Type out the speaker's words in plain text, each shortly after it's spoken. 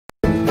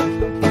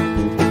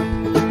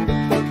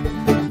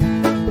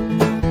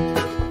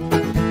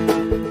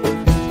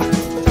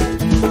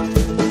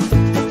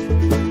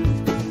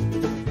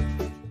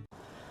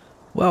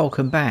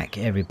Welcome back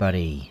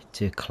everybody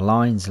to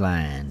Kleines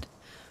land.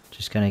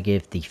 Just going to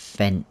give the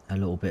Fent a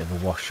little bit of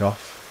a wash off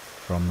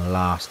from the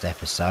last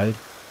episode.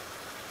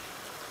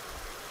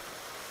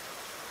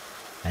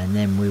 And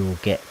then we will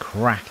get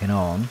cracking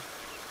on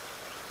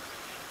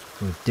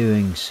with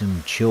doing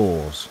some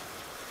chores.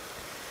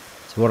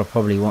 So what I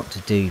probably want to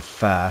do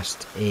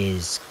first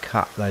is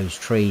cut those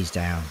trees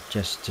down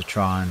just to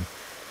try and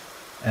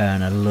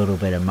earn a little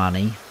bit of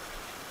money.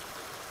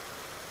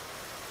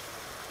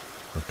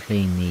 We'll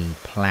clean the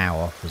plough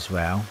off as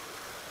well.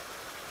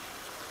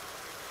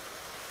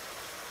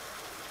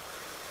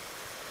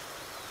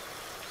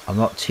 I'm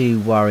not too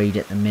worried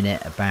at the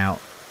minute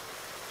about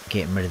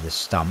getting rid of the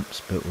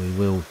stumps, but we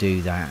will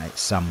do that at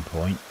some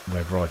point,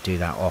 whether I do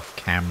that off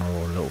camera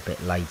or a little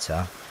bit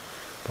later.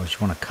 But I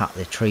just want to cut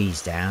the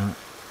trees down,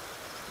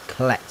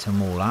 collect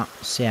them all up,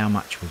 see how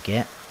much we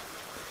get.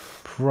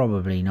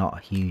 Probably not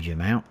a huge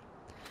amount.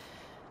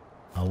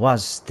 I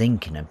was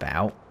thinking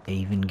about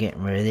even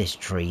getting rid of this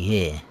tree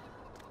here,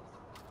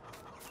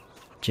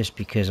 just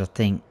because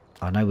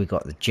I know we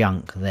got the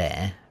junk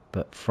there,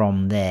 but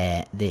from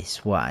there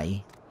this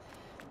way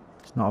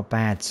it's not a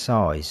bad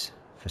size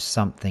for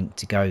something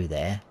to go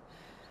there.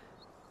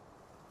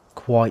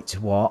 Quite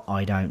what,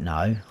 I don't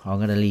know. I'm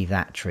going to leave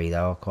that tree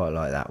though. I quite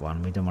like that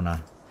one. We don't want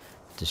to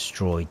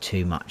destroy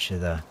too much of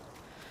the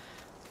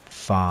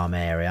farm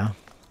area.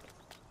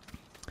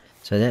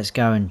 So let's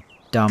go and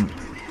dump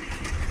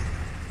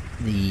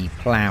the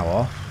plough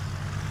off,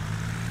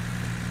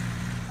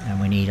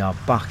 and we need our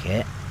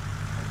bucket,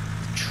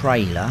 the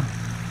trailer,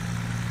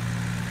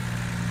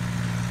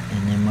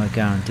 and then we're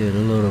going to do a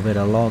little bit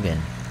of logging.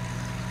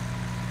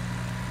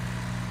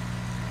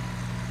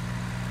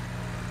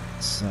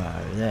 So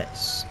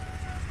let's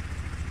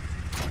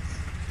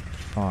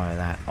fire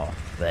that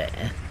off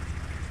there,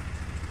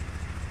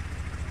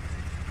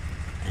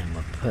 and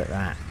we'll put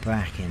that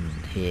back in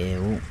here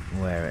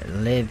where it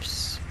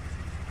lives,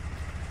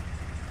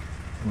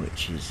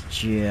 which is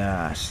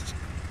just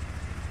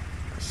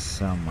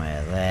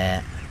somewhere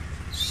there.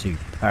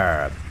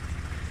 Superb.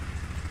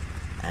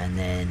 And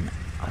then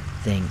I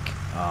think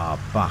our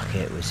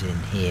bucket was in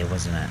here,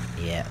 wasn't it?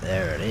 Yeah,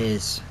 there it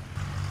is.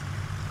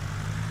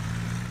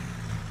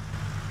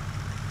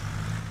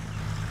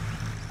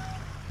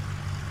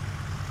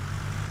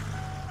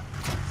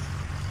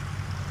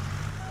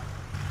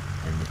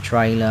 And the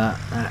trailer,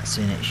 that's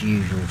in its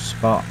usual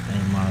spot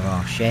in one of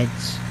our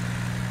sheds.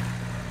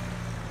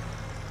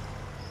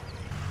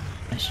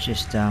 Let's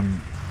just let's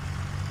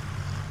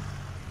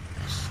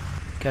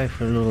go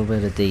for a little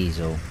bit of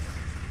diesel.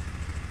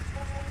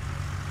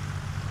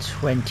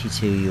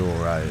 22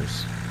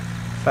 euros.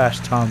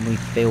 First time we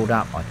filled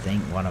up, I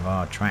think, one of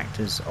our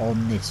tractors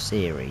on this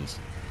series.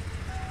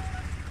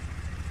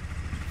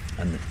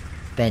 And the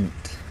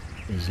Fent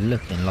is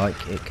looking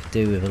like it could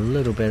do with a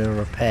little bit of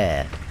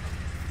repair.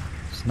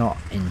 It's not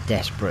in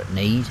desperate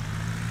need,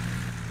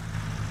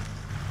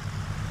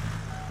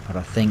 but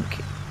I think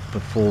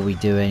before we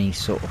do any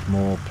sort of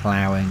more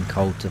ploughing,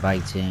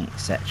 cultivating,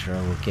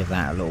 etc., we'll give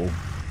that a little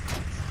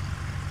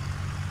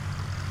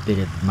bit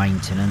of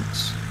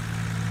maintenance.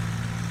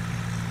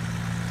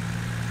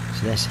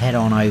 So let's head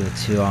on over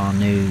to our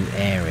new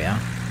area.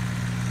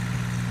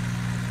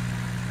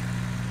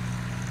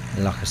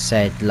 Like I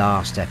said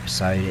last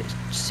episode, it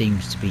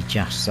seems to be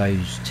just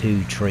those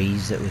two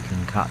trees that we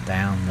can cut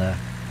down, the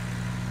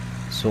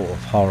sort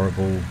of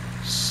horrible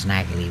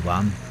snaggly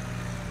one,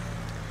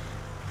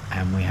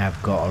 and we have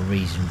got a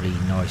reasonably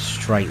nice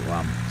straight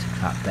one to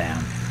cut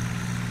down.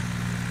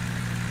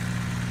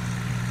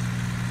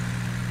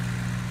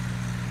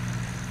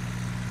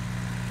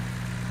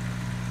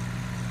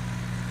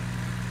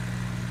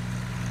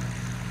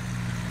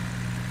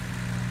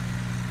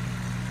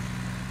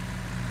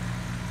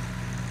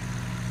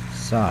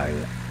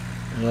 So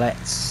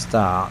let's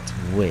start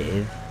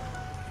with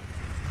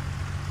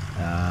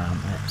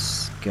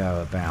let's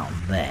go about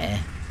there,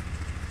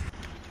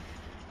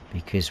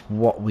 because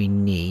what we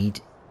need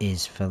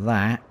is for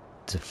that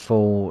to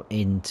fall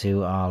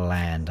into our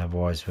land,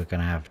 otherwise we're going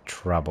to have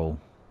trouble.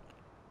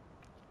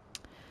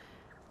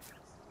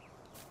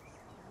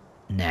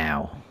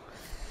 Now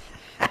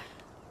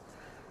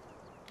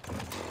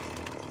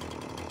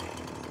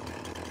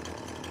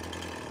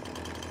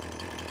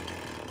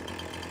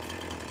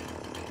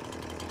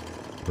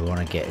we want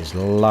to get as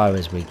low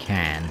as we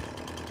can,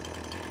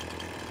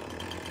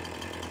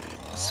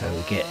 so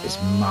we get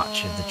as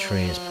much of the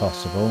tree as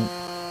possible.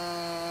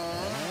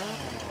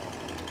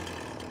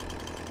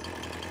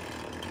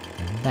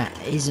 And that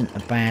isn't a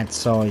bad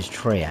sized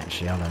tree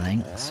actually, I don't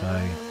think. So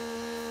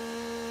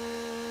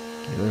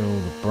get rid of all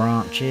the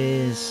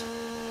branches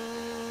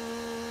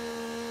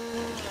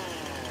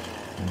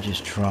and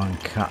just try and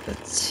cut the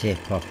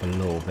tip off a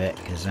little bit,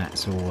 because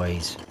that's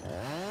always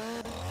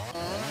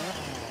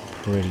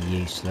pretty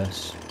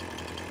useless.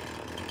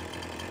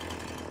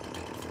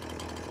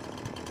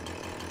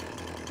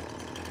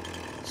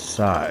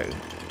 So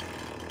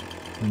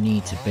we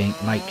need to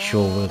make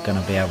sure we're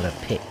going to be able to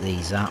pick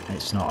these up.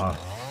 It's not a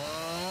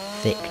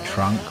thick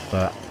trunk,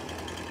 but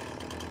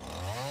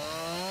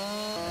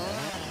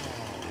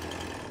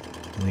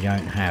We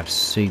don't have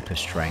super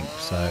strength,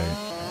 so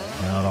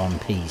we're not on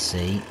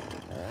PC.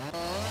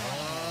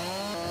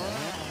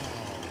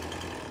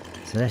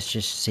 So let's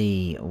just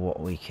see what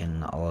we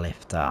can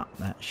lift up.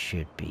 That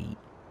should be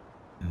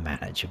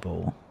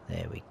manageable.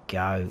 There we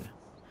go.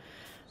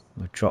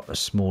 We'll drop the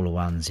smaller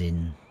ones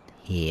in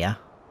here.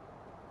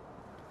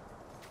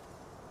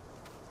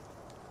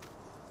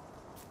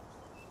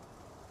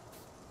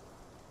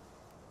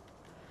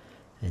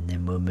 And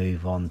then we'll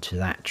move on to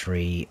that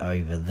tree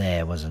over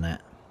there, wasn't it?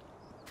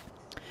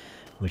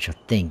 Which I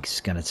think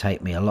is going to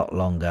take me a lot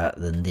longer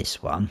than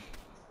this one.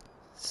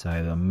 So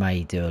I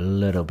may do a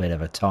little bit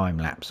of a time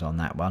lapse on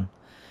that one.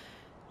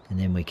 And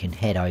then we can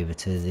head over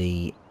to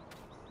the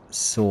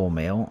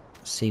sawmill,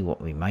 see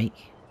what we make.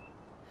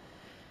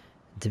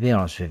 To be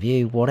honest with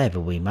you, whatever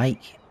we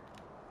make,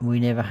 we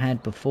never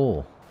had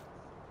before.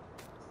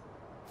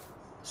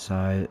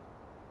 So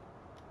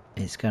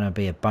it's going to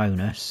be a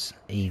bonus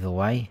either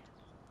way.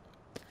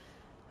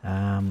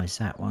 Is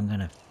that one going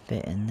to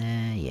fit in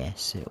there?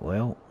 Yes, it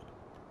will.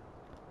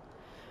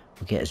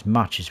 We'll get as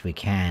much as we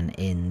can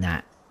in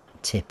that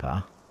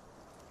tipper.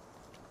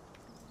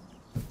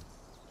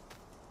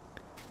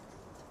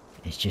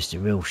 It's just a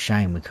real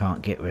shame we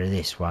can't get rid of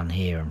this one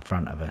here in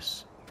front of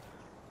us.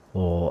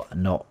 Or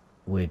not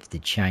with the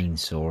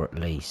chainsaw at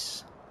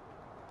least.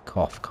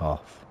 Cough,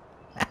 cough.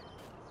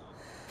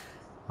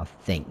 I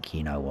think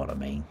you know what I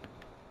mean.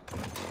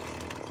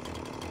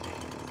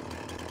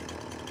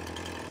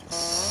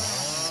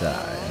 So,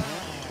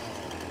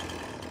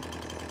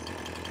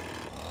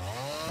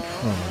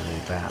 probably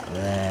about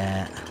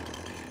there.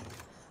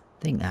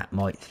 I think that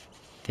might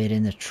fit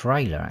in the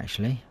trailer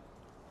actually.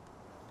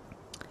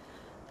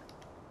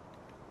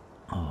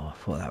 Oh, I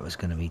thought that was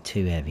going to be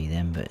too heavy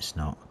then, but it's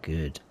not.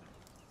 Good.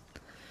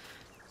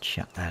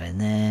 Chuck that in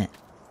there.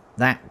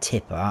 That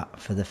tipper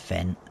for the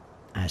Fent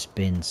has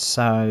been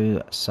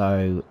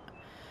so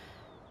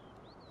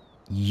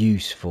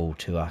useful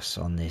to us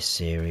on this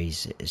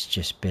series. It's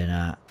just been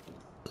a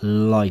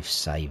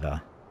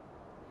lifesaver.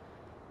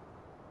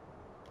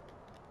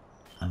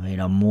 I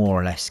mean, I'm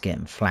more or less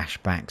getting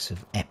flashbacks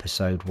of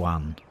episode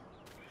 1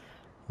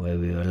 where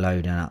we were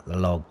loading up the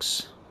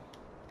logs.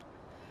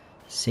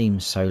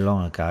 Seems so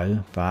long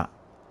ago, but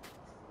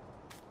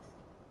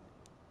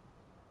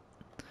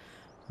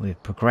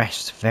we've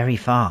progressed very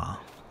far.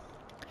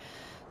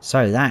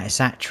 So that is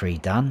that tree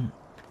done.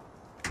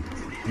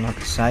 Like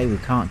I say, we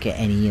can't get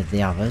any of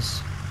the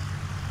others,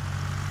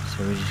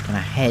 so we're just going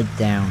to head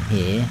down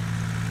here.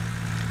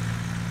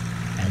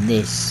 And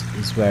this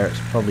is where it's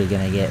probably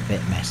going to get a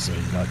bit messy,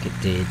 like it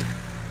did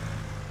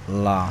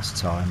last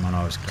time when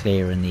I was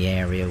clearing the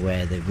area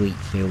where the wheat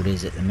field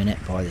is at the minute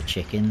by the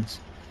chickens.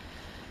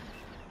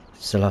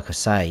 So like I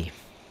say,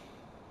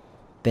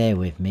 bear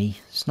with me.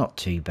 It's not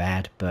too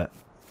bad, but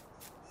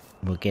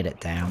we'll get it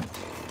down.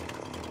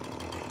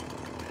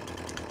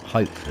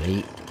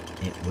 Hopefully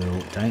it will.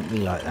 Don't be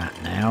like that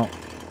now.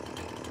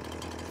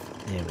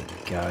 There we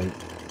go.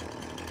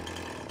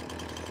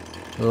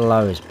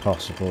 Low as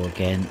possible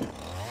again.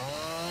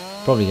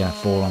 Probably going to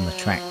fall on the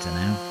tractor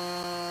now.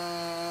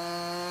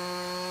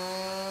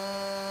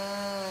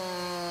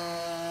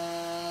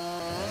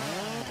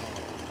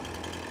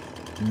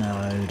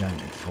 No,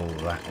 don't fall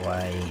that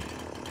way.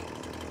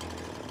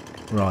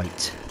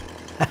 Right.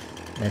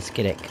 Let's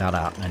get it cut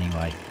up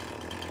anyway.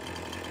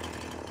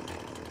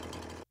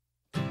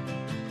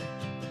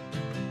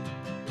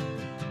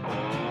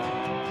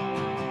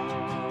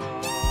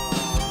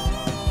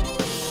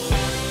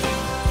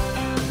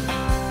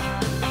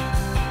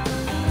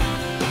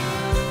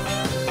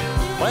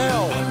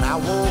 Well, when I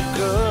woke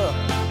up,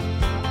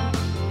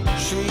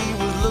 she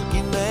was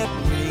looking at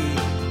me.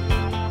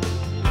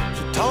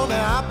 She told me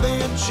I've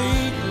been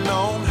cheating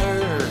on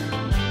her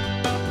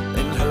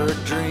in her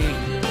dreams.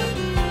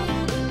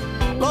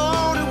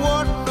 Lord, it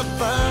wasn't a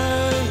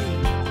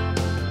thing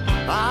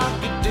I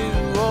could do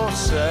or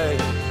say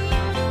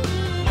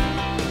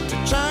to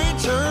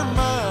change her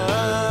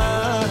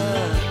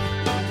mind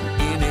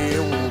any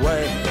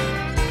way.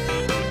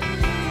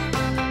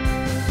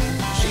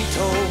 She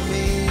told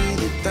me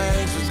that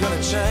things was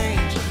gonna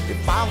change.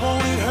 If I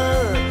wanted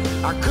her,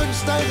 I couldn't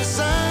stay the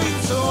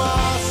same. So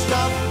I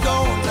stopped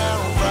going out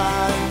on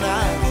Friday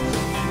nights.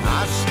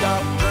 I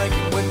stopped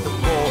drinking with the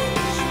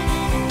boys.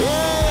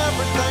 Yeah,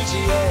 everything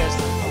she asked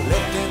I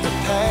left in the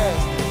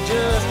past,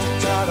 just to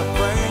try to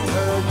bring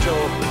her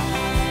joy.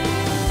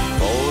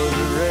 For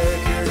the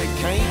record, it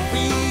can't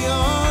be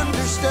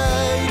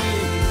understated,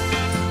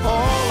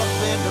 all I've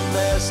been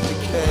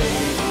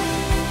domesticated.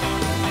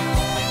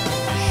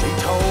 She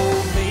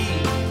told me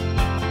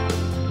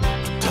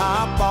to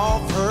top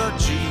off her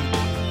Jeep,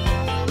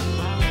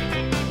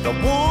 the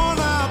one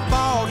I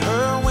bought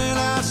her when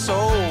I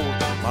sold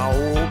my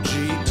old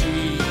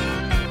GT.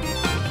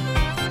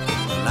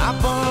 And I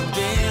bumped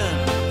in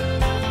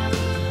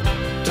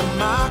to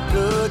my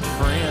good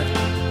friend,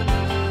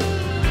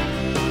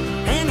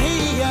 and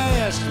he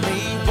asked me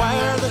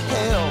where the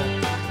hell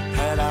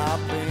had I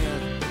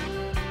been.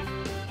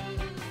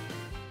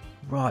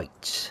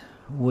 Right,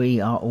 we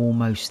are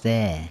almost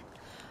there.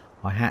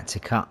 I had to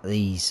cut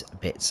these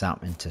bits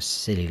up into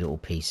silly little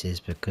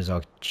pieces because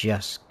I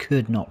just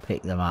could not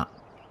pick them up.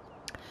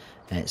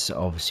 And it's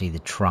obviously the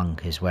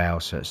trunk as well,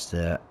 so it's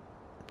the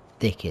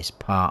thickest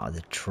part of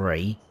the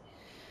tree.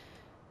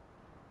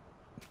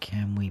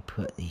 Can we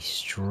put these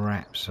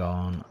straps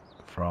on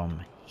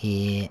from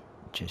here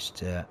just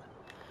to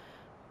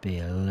be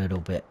a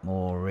little bit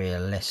more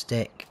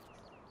realistic?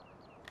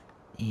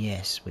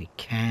 Yes, we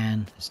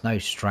can. There's no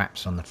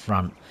straps on the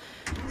front,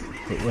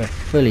 but we're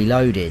fully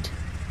loaded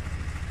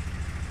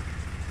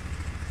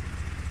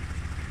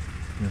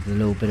with a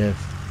little bit of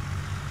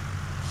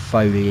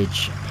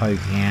foliage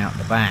poking out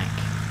the back.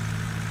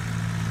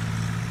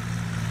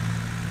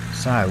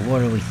 So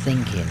what are we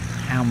thinking?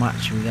 How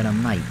much are we going to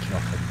make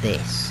off of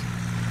this?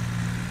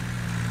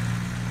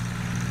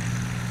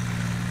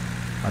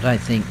 I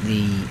don't think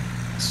the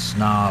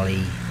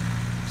snarly,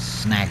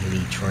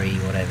 snaggly tree,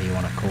 whatever you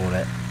want to call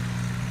it,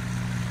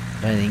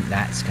 I don't think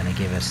that's going to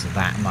give us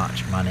that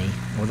much money.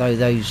 Although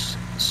those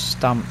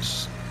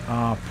stumps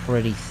are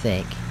pretty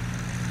thick.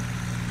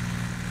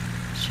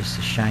 It's just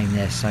a shame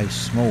they're so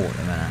small at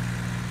the minute.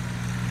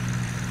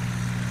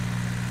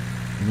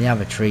 And the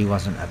other tree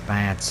wasn't a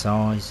bad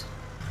size.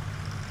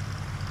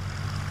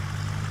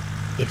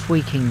 If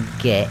we can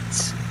get,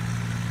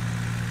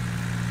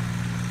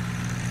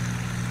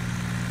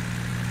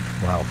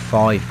 well,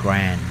 5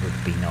 grand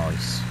would be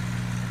nice.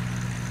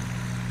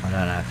 I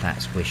don't know if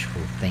that's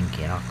wishful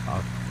thinking.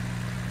 I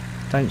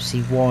don't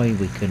see why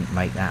we couldn't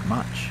make that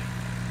much.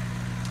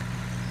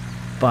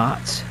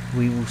 But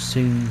we will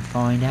soon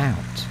find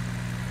out.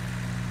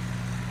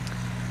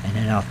 And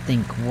then I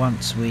think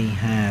once we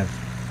have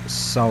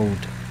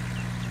sold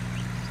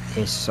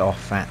this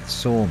off at the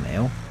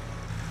sawmill,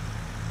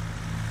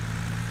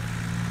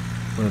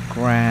 we'll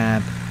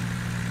grab,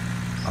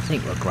 I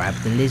think we'll grab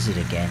the lizard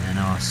again and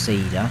our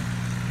cedar.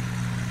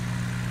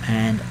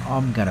 And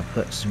I'm going to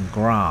put some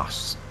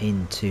grass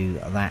into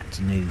that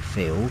new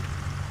field.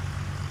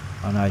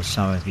 I know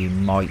some of you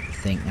might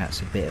think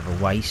that's a bit of a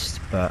waste,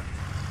 but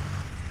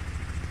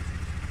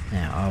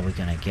now are we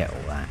going to get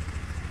all that?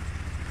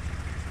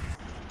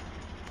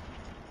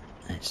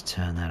 Let's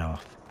turn that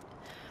off.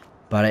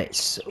 But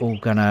it's all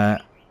going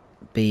to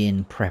be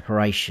in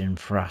preparation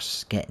for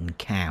us getting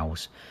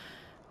cows.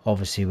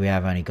 Obviously we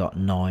have only got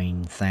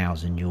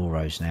 9,000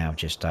 euros now,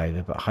 just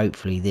over, but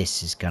hopefully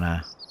this is going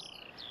to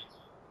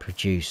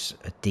produce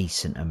a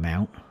decent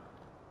amount.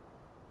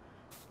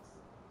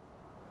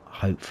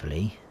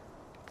 Hopefully,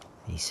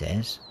 he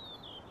says.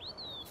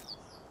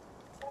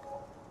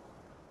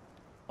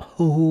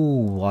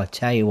 Oh, I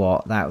tell you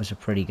what, that was a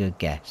pretty good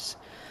guess.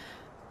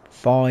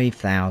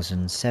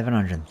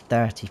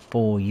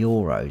 5,734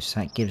 euros.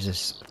 That gives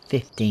us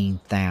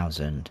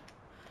 15,000.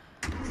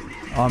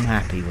 I'm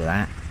happy with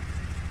that.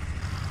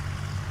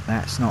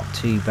 That's not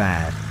too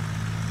bad.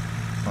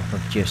 Off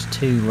of just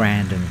 2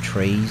 random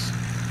trees,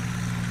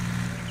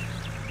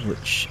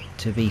 which,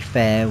 to be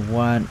fair,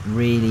 weren't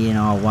really in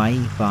our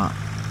way, but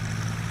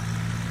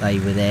they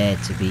were there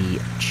to be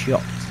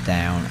chopped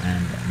down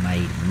and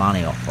made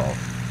money off of.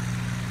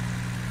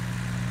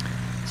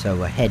 So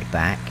we'll head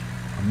back.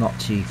 I'm not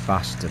too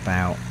fussed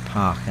about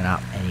parking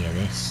up any of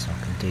this. I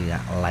can do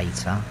that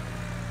later.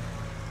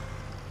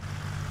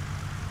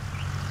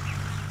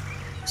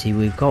 See,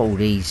 we've got all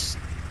these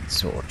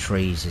sort of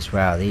trees as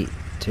well. The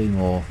 2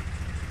 more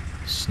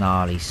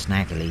snarly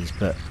snagglies,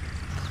 but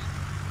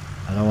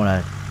I don't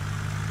want to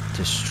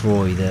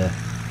destroy the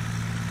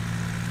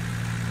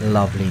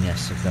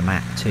loveliness of the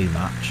map too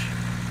much.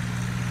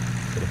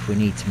 But if we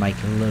need to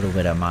make a little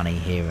bit of money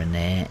here and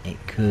there, it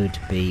could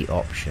be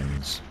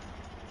options,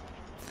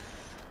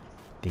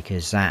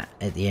 because that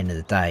at the end of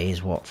the day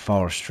is what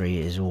forestry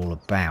is all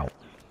about.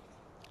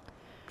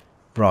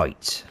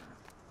 Right,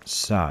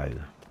 so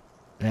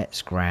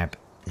let's grab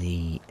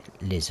the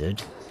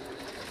lizard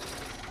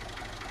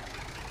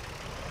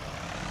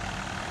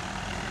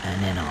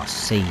and then our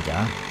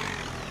cedar.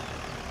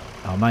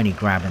 I'm only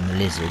grabbing the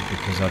lizard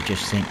because I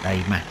just think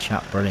they match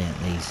up brilliant,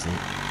 these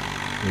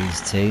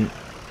two,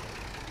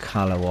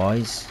 colour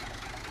wise.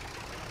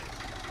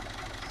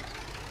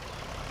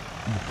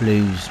 The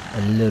blue's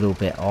a little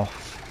bit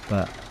off,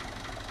 but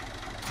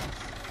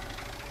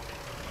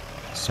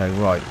so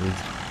right,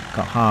 we've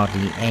got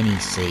hardly any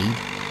seed,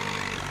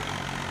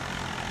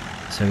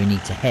 so we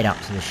need to head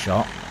up to the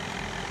shop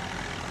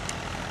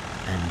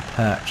and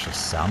purchase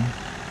some.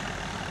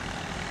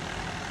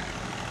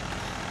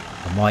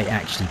 I might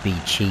actually be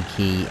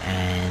cheeky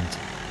and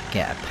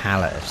get a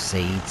pallet of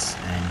seeds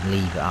and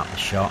leave it up the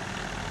shop.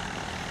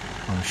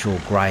 I'm sure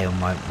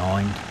Graham won't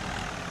mind.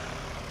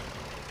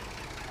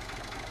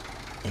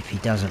 If he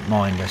doesn't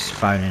mind us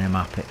phoning him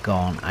up at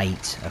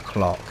 8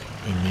 o'clock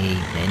in the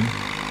evening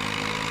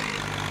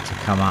to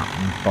come up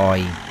and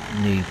buy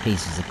new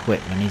pieces of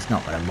equipment, he's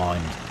not going to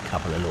mind a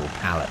couple of little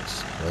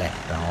pallets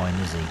left behind,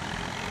 is he?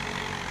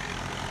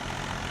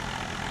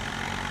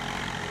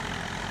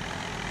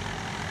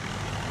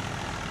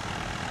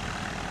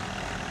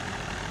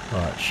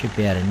 Right, should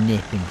be able to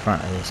nip in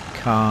front of this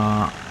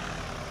car.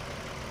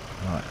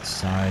 Right,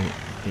 so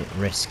Bit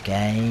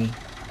risque.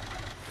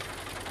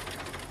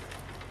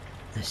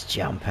 Let's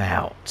jump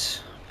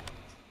out.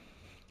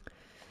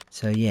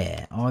 So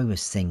yeah, I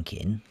was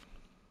thinking,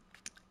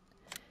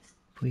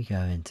 if we go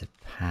into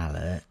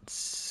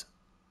pallets,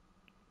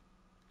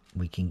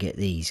 we can get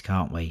these,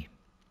 can't we?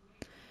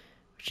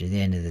 Which at the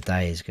end of the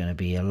day is going to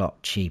be a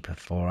lot cheaper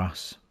for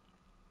us.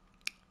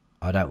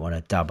 I don't want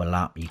to double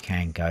up. You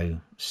can go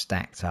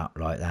stacked up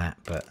like that,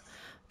 but I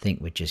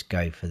think we'd just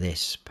go for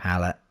this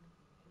pallet,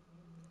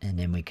 and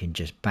then we can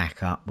just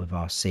back up with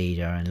our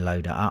seeder and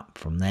load it up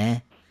from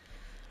there.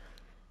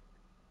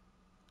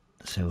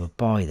 So we'll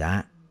buy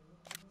that.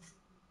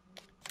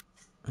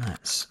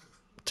 That's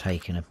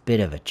taken a bit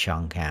of a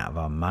chunk out of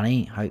our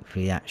money.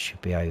 Hopefully that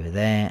should be over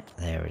there.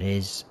 There it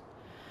is.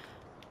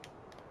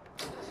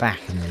 Back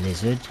in the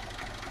lizard.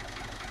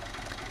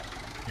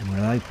 And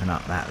we'll open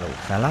up that little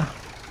fella.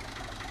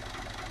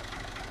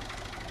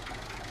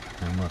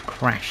 And we'll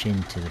crash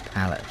into the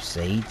pallet of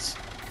seeds.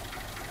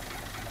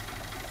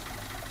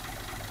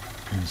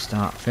 And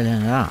start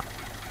filling it up.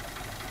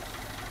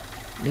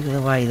 Look at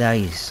the way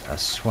those are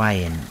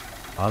swaying.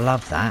 I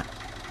love that.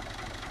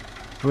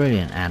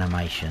 Brilliant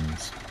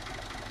animations.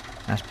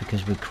 That's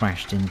because we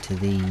crashed into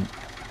the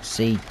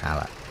seed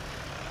pallet.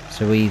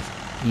 So we've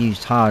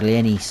used hardly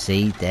any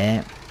seed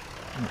there,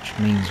 which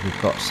means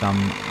we've got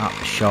some up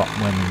the shot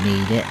when we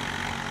need it.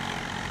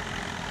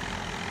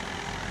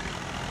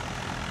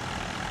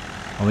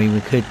 I mean,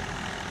 we could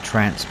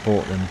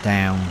transport them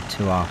down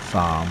to our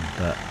farm,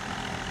 but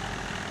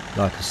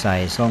like I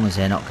say, as long as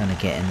they're not going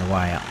to get in the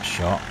way up the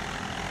shot,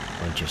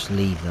 we'll just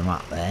leave them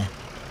up there.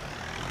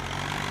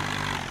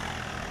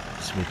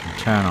 So we can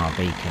turn our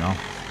beacon off.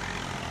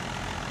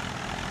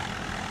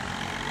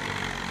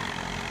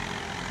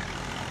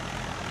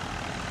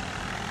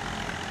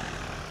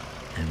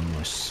 And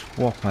we'll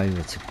swap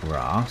over to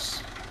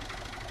grass.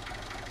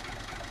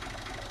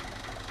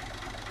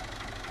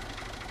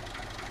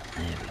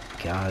 There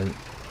we go.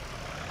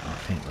 I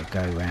think we'll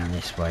go around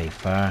this way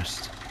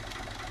first.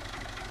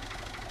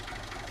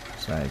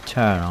 So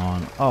turn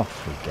on,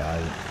 off we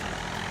go.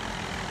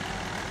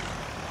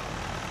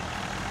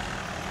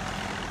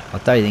 I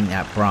don't think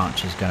that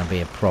branch is going to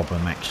be a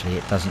problem actually.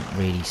 It doesn't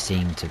really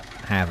seem to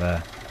have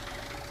a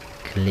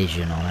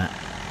collision on it.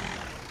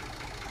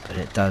 But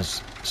it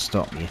does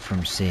stop you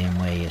from seeing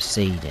where you're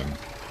seeding.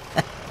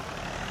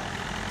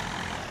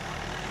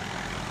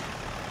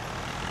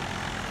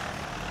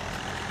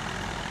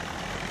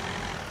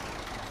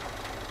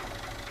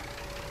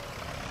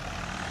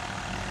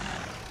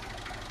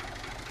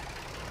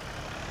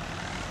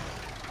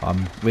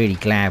 I'm really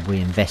glad we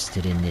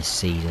invested in this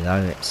seeder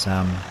though. It's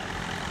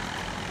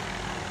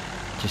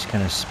just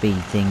going to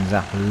speed things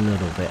up a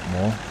little bit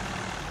more.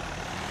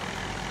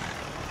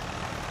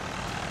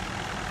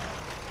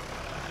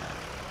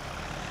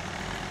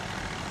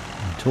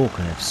 And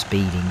talking of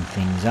speeding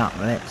things up,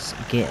 let's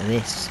get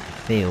this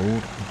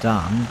field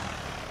done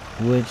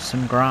with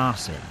some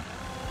grass in. I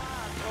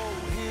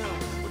told him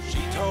what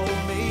she told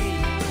me.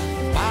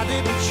 If I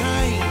didn't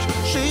change,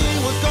 she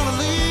was gonna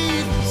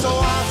leave. So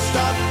I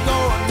stopped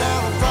going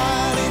down on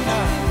Friday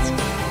nights.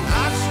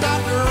 I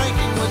stopped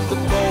drinking with the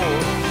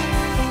boys.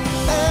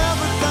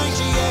 Everything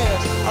she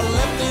asked, I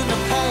left in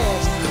the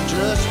past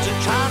just to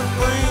try to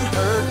bring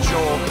her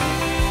joy.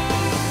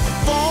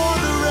 For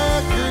the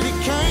record, it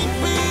can't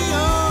be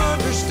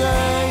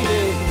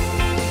understated,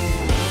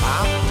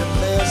 I'm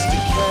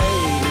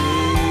domesticated.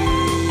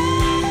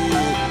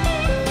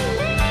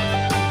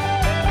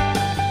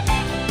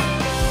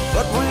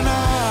 But when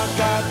I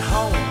got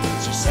home,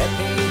 she sat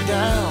me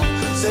down,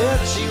 said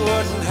she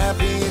wasn't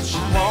happy and she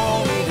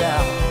wanted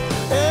out.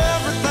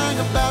 Everything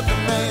about the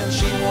man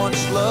she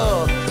once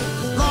loved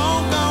is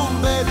long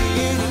gone,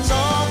 baby, and it's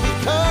all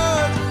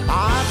because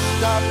I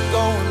stopped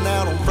going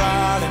out on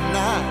Friday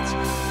nights.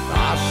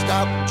 I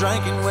stopped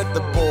drinking with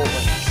the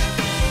boys.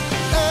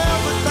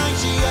 Everything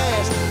she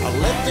asked, I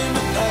left in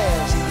the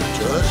past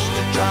just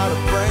to try to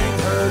bring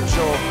her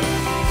joy.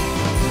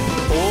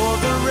 For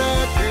the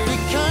record,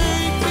 it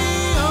can't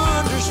be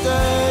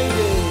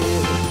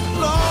understated,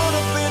 Lord,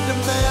 I've been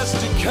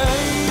domesticated.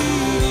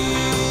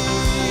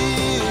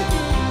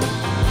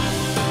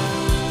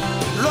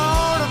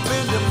 Lord, I've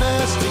been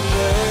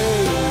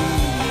domesticated.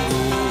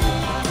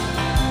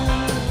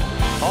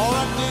 All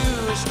I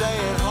do is stay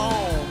at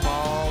home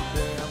all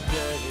damn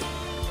day.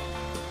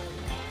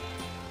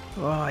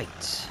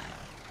 Right,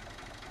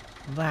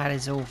 that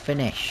is all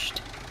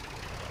finished.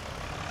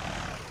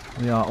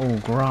 We are all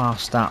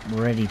grassed up,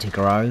 ready to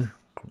grow.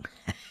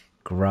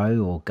 Grow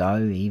or go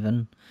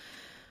even.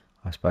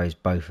 I suppose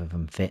both of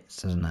them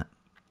fits, doesn't it?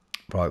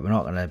 Right, we're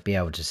not going to be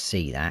able to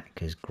see that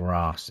because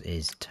grass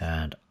is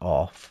turned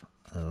off.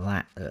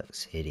 That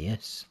looks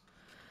hideous.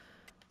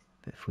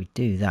 But if we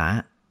do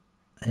that,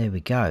 there we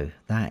go.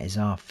 That is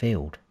our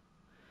field.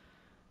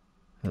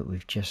 But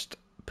we've just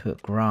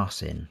put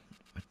grass in.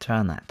 We'll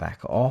turn that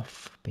back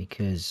off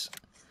because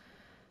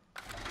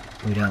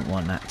we don't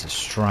want that to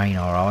strain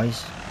our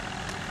eyes.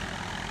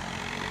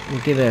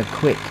 We'll give it a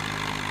quick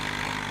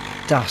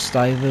dust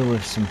over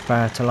with some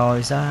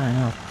fertiliser,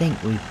 and I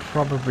think we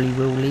probably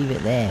will leave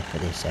it there for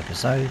this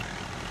episode.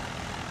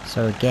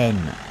 So again,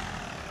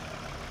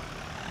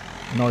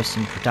 nice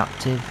and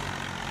productive.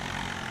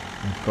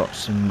 We've got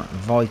some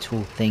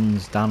vital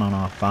things done on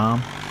our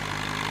farm,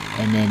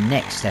 and then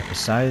next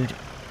episode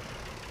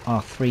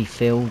our 3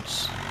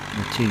 fields,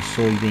 the 2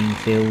 soybean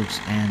fields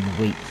and the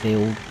wheat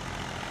field,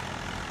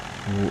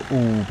 will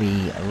all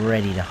be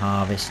ready to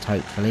harvest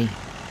hopefully,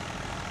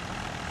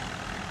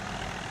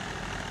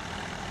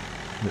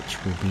 which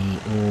will be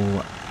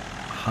all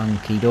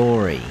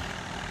hunky-dory.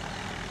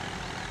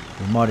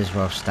 We might as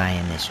well stay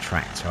in this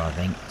tractor, I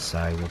think,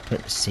 so we'll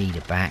put the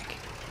seeder back.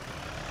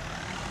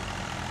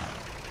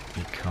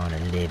 He kind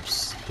of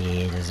lives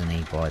here, doesn't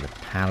he, by the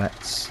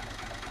pallets.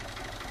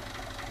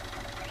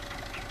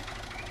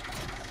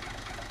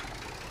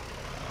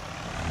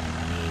 And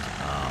we need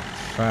our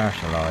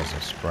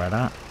fertiliser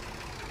spreader,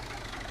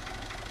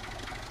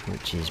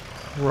 which is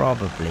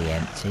probably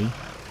empty.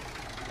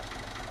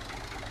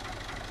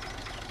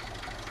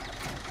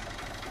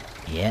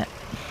 Yeah.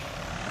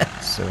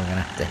 So we're going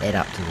to have to head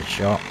up to the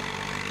shop.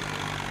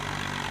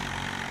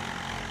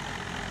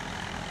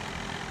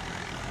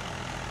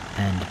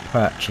 And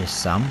purchase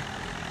some.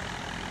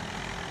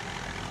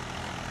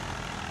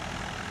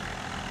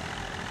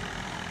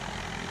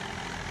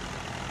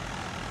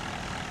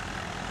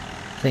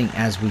 I think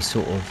as we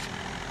sort of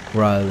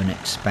grow and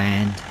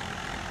expand,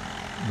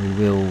 we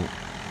will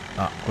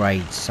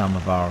upgrade some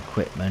of our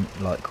equipment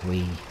like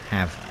we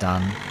have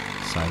done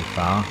so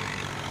far.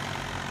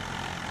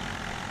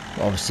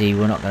 But obviously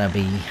we're not going to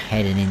be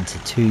heading into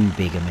too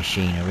big a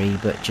machinery,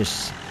 but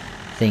just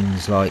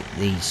things like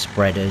these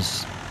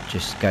spreaders.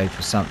 Just go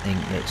for something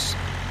that's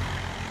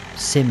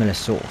similar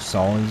sort of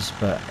size,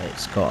 but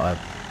it's got a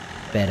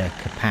better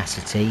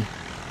capacity,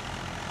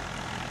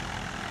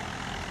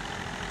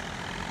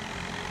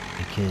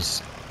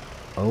 because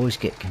I always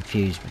get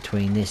confused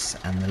between this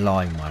and the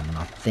lime one.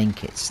 I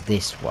think it's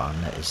this one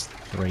that is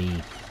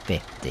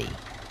 350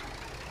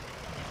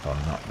 if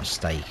I'm not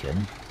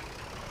mistaken.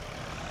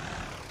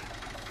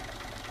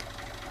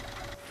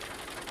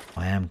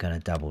 I am going to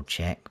double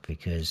check,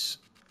 because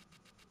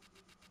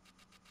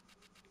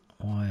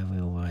why are we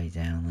all the way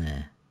down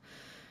there?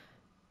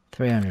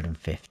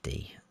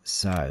 350.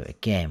 So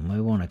again,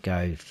 we want to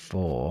go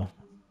for,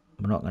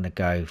 we're not going to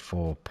go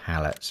for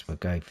pallets, we'll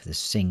go for the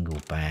single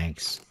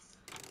bags.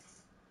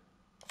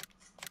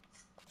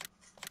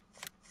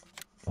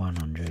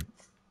 100,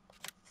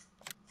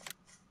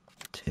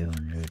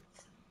 200,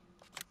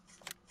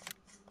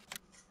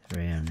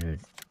 300,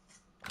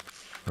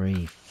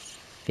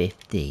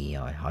 350,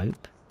 I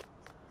hope.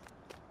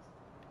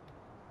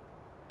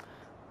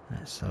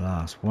 That's the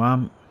last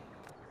one.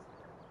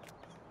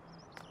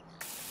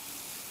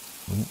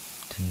 Ooh,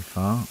 too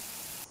far.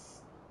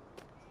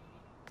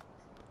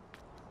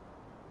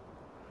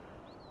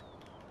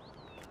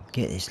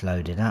 Get this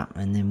loaded up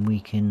and then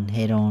we can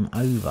head on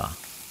over.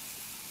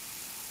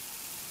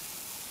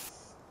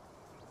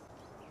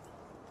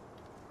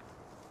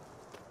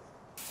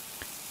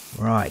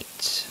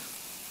 Right.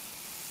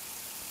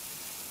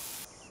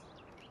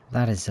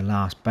 That is the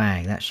last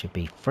bag. That should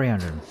be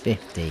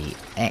 350.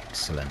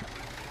 Excellent.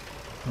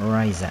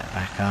 Raise that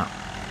back up.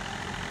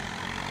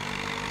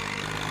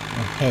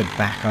 We'll head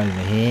back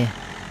over here.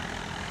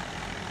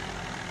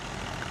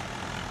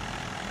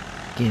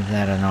 Give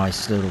that a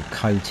nice little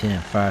coating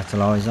of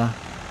fertiliser.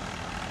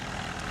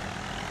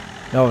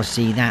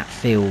 Obviously that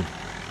field,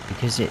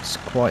 because it's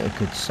quite a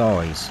good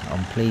size,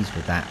 I'm pleased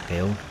with that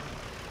field.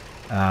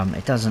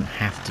 It doesn't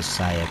have to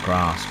say a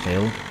grass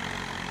field.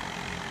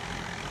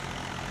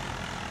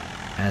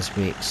 As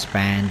we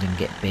expand and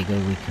get bigger,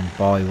 we can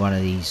buy one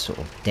of these sort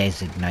of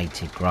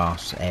designated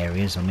grass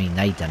areas. I mean,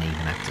 they don't even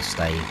have to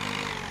stay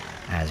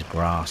as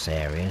grass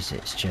areas,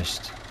 it's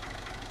just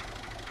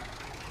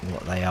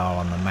what they are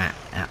on the map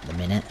at the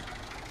minute.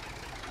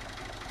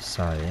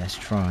 So let's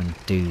try and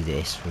do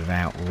this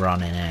without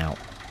running out.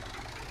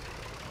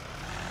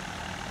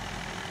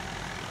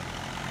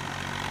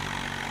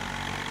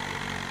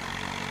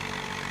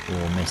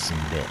 Or missing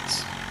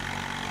bits.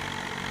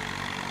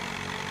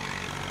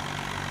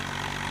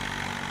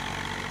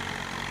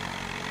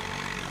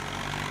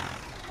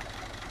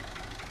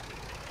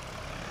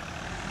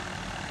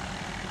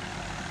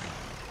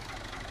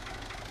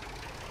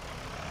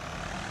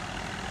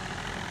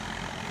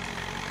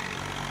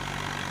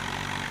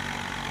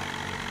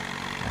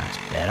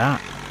 Better.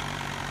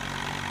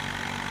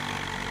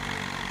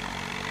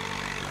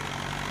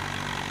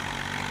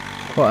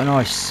 Quite a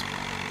nice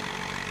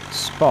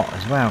spot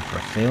as well for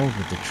a field,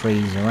 with the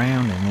trees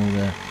around and all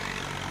the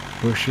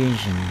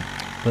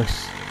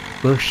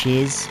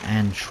bushes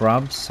and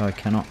shrubs. I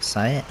cannot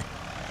say it.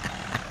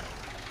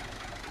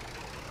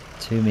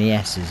 Too many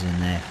S's in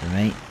there for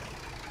me.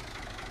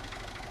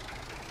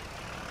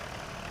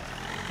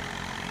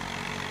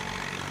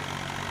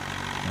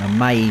 I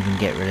may even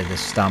get rid of the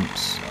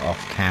stumps off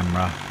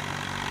camera.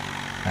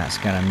 That's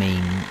going to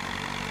mean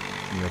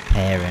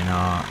repairing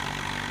our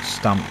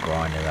stump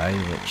grinder though,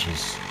 which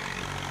is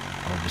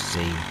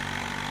obviously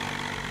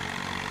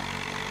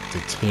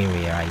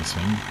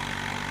deteriorating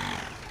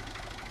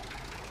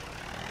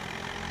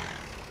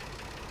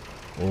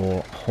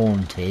or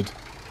haunted,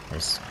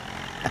 as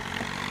I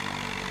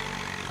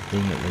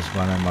think it was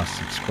one of my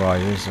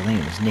subscribers, I think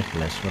it was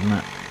Nicholas, wasn't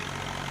it?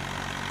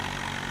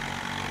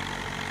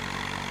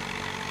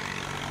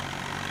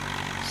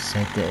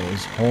 Said that it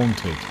is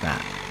haunted,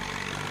 that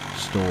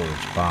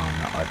storage barn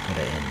that I put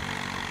it in.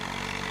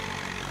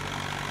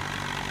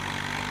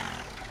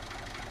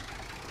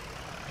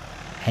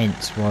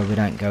 Hence why we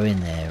don't go in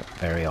there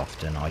very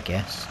often, I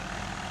guess.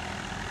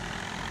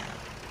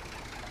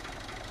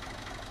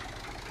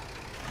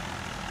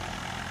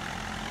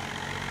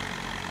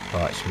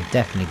 Right, so we've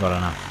definitely got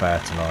enough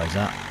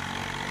fertiliser.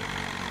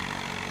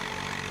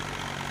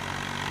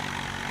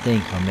 I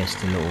think I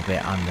missed a little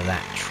bit under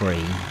that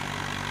tree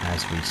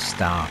as we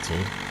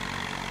started.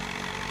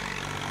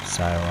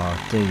 So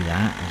I'll do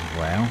that as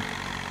well.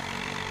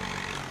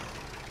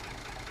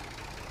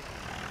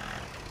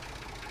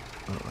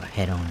 We'll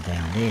head on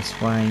down this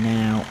way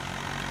now.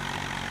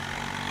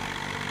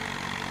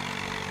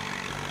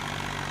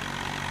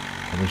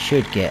 And we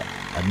should get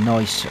a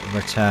nice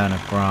return of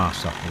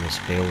grass off of this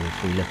field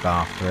if we look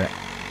after it.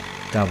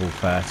 Double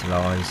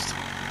fertilised.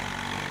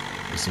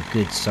 It's a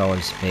good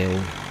sized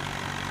field.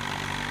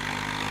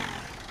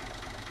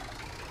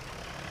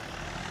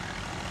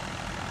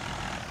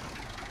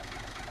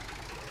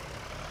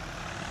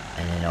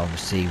 And then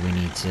obviously we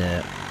need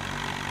to,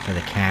 for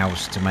the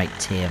cows to make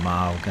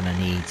TMR, we're going to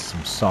need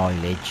some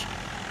silage,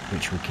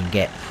 which we can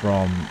get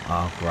from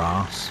our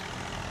grass.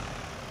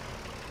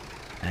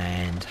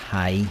 And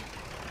hay.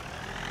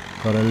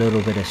 Got a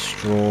little bit of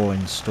straw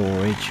in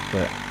storage,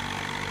 but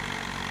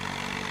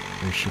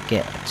we should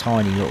get a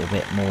tiny little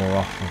bit more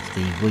off of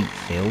the wheat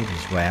field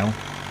as well.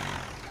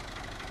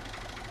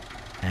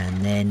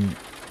 And then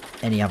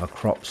any other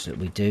crops that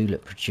we do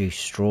that produce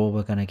straw,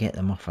 we're going to get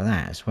them off of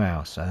that as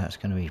well. So that's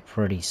going to be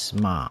pretty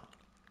smart.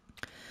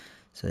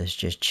 So let's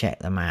just check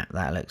the map.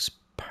 That looks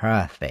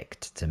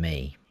perfect to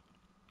me.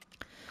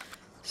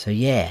 So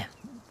yeah,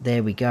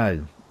 there we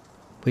go.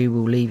 We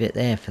will leave it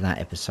there for that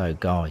episode,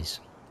 guys.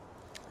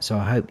 So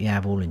I hope you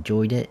have all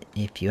enjoyed it.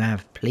 If you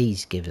have,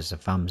 please give us a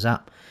thumbs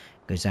up,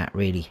 because that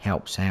really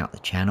helps out the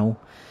channel.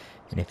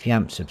 And if you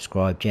haven't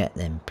subscribed yet,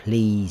 then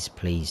please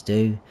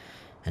do.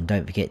 And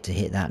don't forget to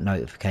hit that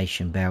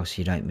notification bell so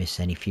you don't miss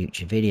any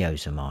future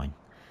videos of mine.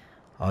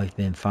 I've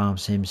been Farm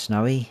Sim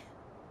Snowy.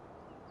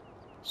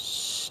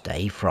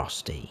 Stay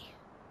frosty.